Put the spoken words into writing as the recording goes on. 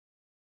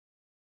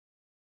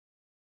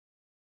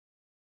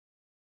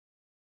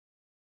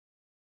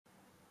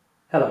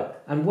Hello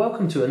and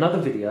welcome to another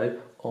video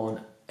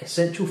on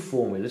essential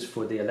formulas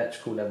for the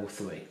electrical level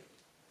 3.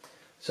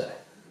 So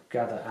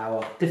gather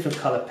our different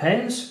colour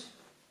pens,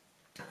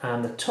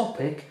 and the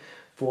topic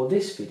for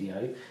this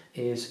video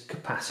is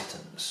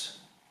capacitance.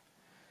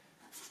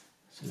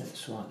 So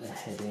let's write the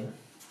heading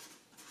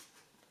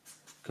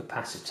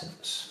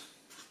capacitance.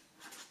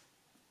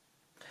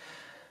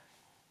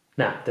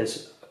 Now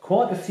there's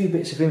quite a few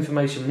bits of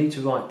information we need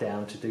to write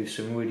down to do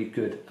some really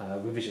good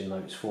revision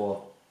notes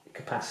for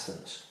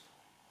capacitance,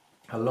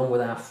 along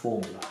with our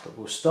formula, but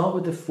we'll start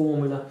with the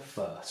formula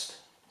first.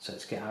 So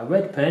let's get our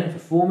red pen for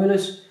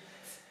formulas,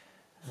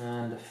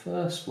 and the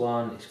first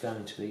one is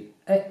going to be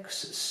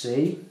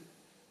XC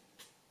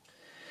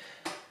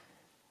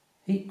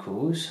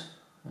equals,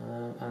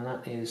 and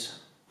that is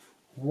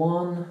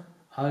 1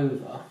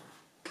 over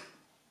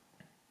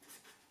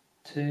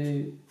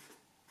 2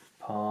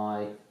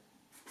 pi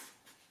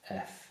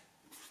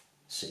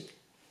FC.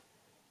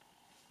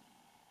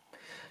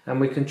 And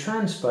we can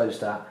transpose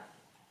that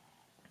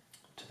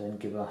to then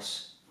give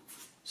us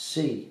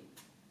C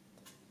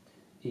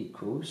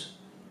equals,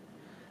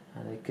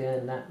 and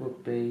again that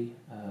would be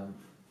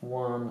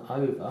 1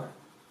 over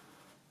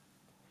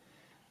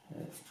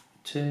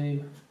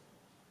 2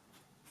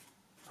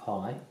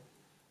 pi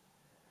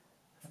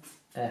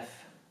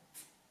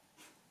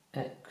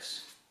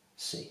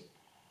Fxc.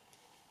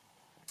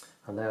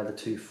 And they are the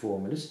two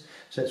formulas.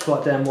 So let's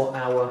write down what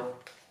our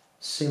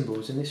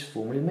symbols in this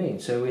formula mean.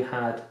 So we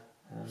had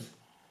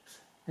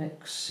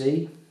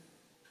Xc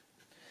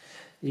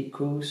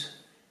equals,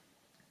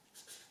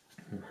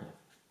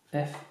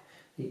 F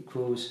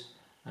equals,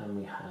 and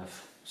we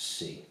have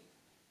C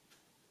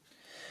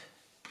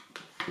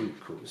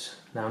equals.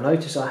 Now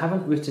notice I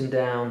haven't written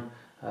down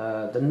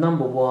the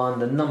number 1,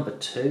 the number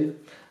 2,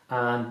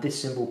 and this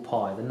symbol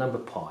pi, the number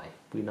pi.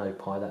 We know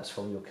pi, that's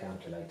from your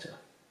calculator.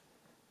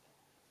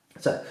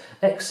 So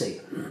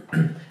Xc,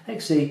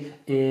 Xc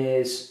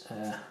is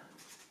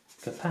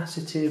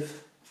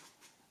capacitive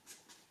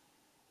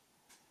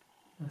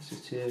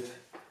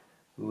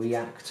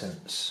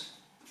reactance,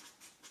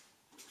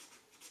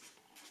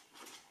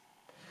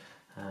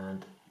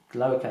 and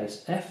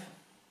lowercase f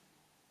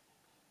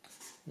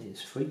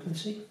is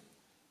frequency,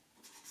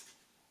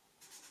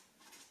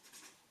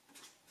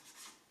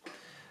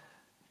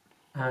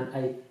 and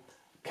a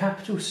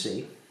capital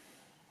C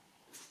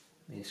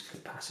is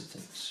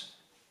capacitance.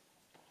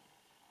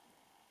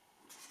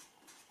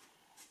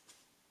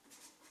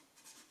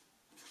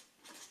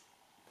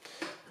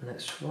 And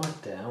let's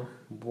write down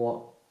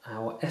what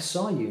our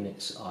SI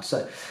units are.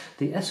 So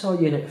the SI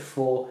unit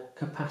for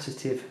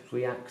capacitive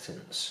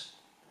reactance,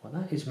 well,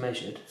 that is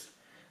measured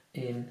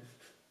in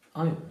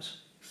ohms.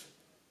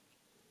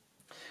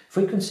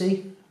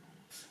 Frequency,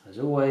 as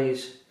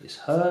always, is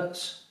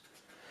hertz,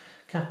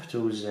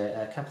 capital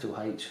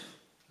H,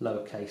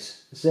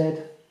 lowercase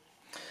z,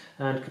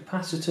 and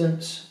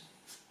capacitance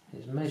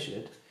is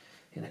measured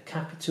in a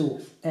capital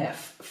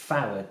F,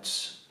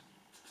 farads.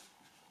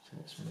 So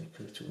let's make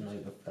a little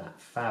note of that,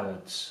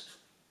 farads.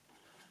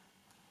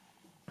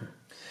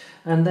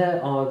 And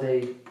there are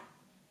the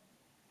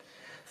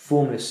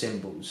formula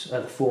symbols,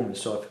 the formula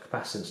for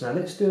capacitance. Now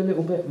let's do a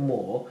little bit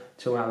more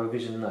to our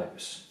revision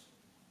notes.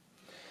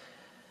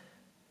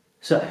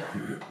 So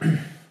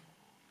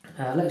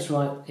let's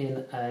write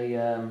in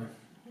a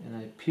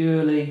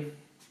purely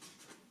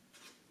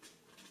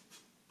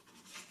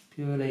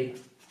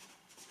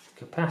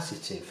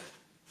capacitive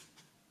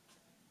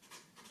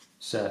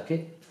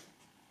circuit.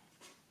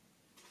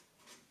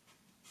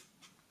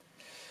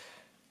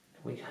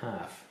 We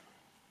have,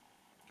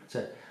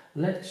 so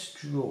let's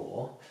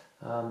draw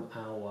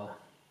our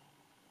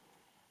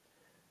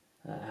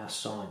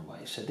sine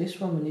wave. So this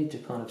one we need to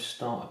kind of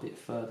start a bit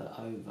further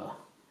over.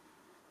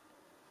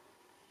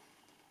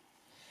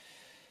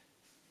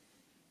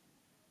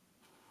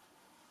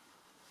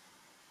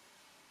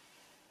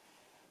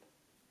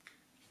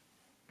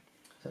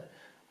 So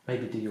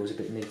maybe do yours a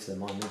bit neater than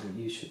mine.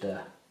 Maybe you should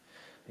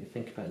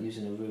think about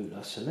using a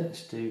ruler. So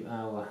let's do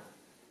our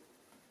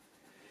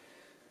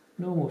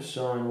normal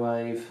sine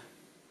wave,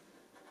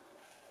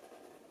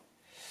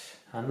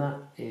 and that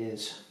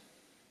is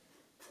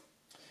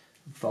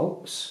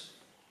volts.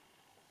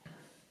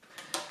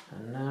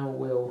 And now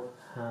we'll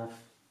have,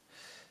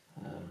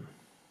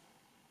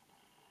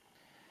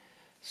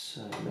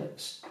 so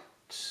let's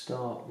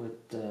start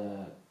with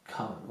the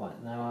current.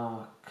 Right, now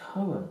our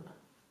current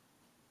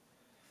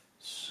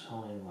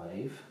sine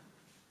wave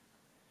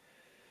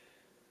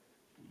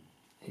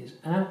is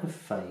out of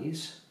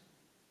phase,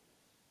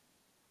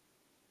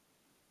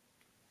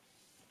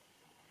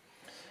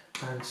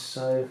 and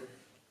so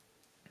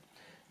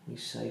we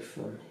say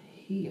from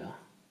here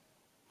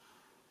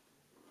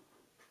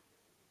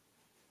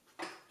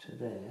to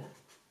there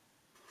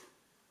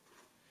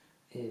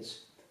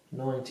is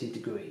 90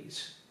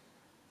 degrees.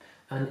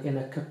 And in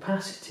a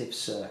capacitive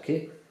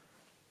circuit,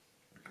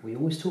 we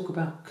always talk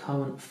about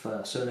current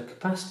first. So in a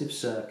capacitive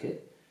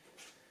circuit,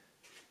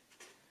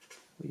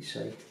 we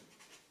say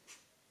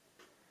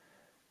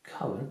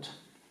current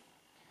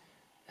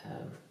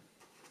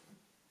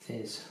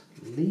is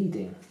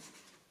leading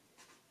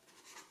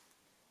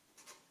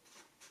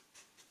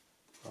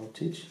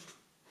voltage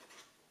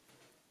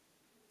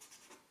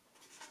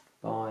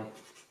by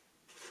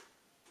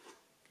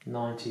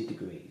 90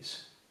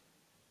 degrees.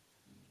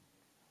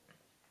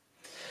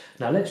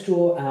 Now let's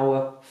draw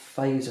our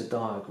phasor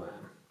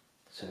diagram.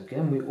 So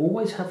again, we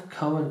always have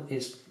current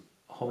is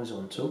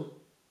horizontal.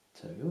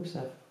 So we always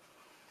have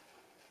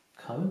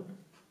current.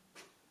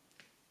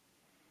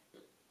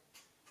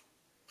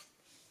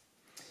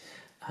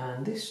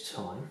 And this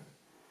time,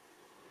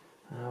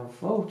 our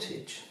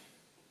voltage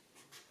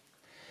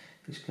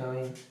is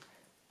going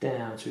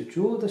down. So we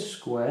draw the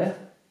square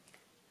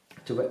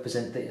to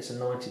represent that it's a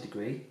 90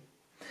 degree,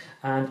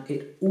 and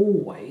it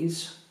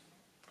always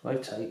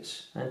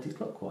rotates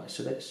anti-clockwise.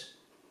 So let's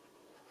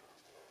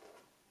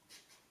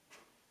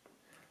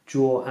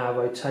draw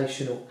our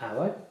rotational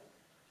arrow.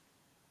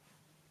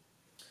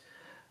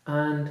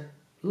 And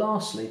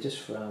lastly, just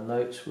for our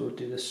notes, we'll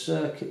do the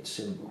circuit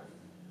symbol.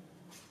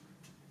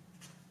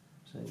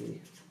 So the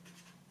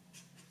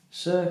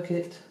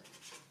circuit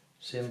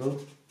symbol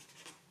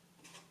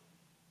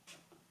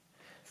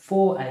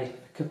for a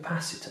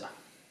capacitor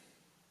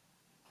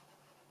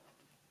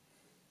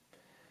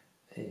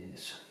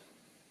is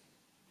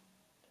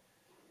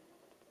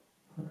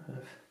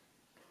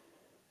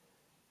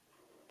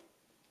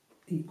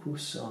equal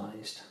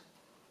sized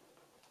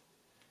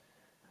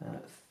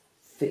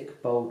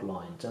thick bold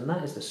lines, and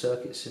that is the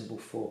circuit symbol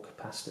for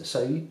capacitor.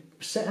 So you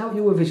set out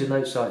your revision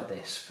notes like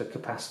this. For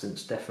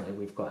capacitance, definitely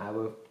we've got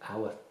our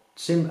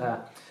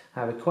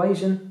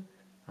equation,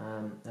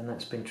 and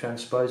that's been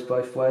transposed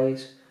both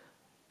ways,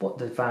 what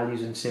the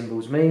values and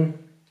symbols mean.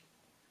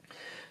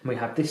 And we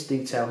have this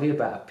detail here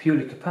about a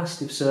purely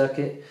capacitive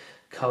circuit.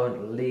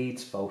 Current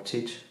leads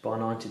voltage by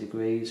 90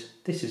 degrees.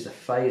 This is the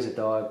phasor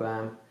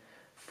diagram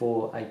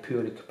for a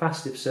purely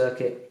capacitive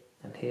circuit,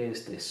 and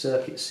here's the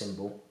circuit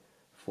symbol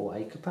for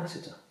a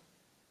capacitor.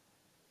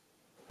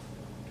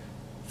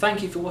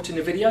 Thank you for watching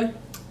the video.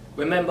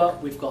 Remember,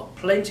 we've got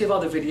plenty of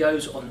other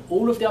videos on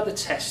all of the other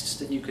tests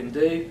that you can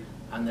do,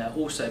 and there are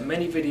also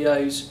many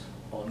videos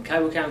on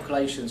cable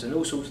calculations and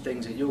all sorts of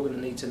things that you're going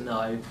to need to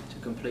know to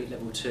complete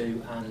level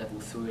 2 and level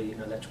 3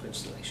 in electrical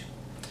installation.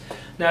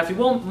 Now if you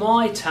want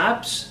my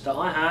tabs that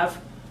I have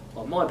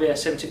on my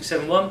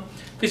BS7671,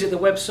 visit the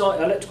website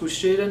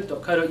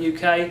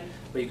electricalstudent.co.uk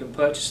where you can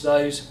purchase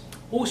those.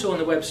 Also on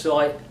the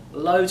website,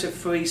 loads of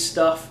free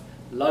stuff,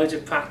 loads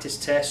of practice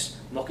tests,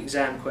 mock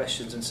exam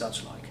questions and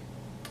such like.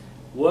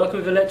 Working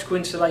with electrical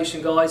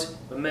installation, guys,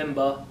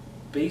 remember,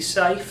 be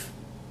safe.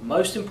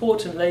 Most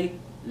importantly,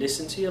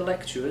 listen to your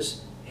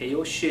lecturers. He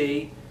or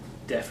she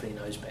definitely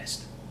knows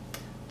best.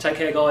 Take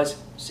care, guys.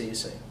 See you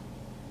soon.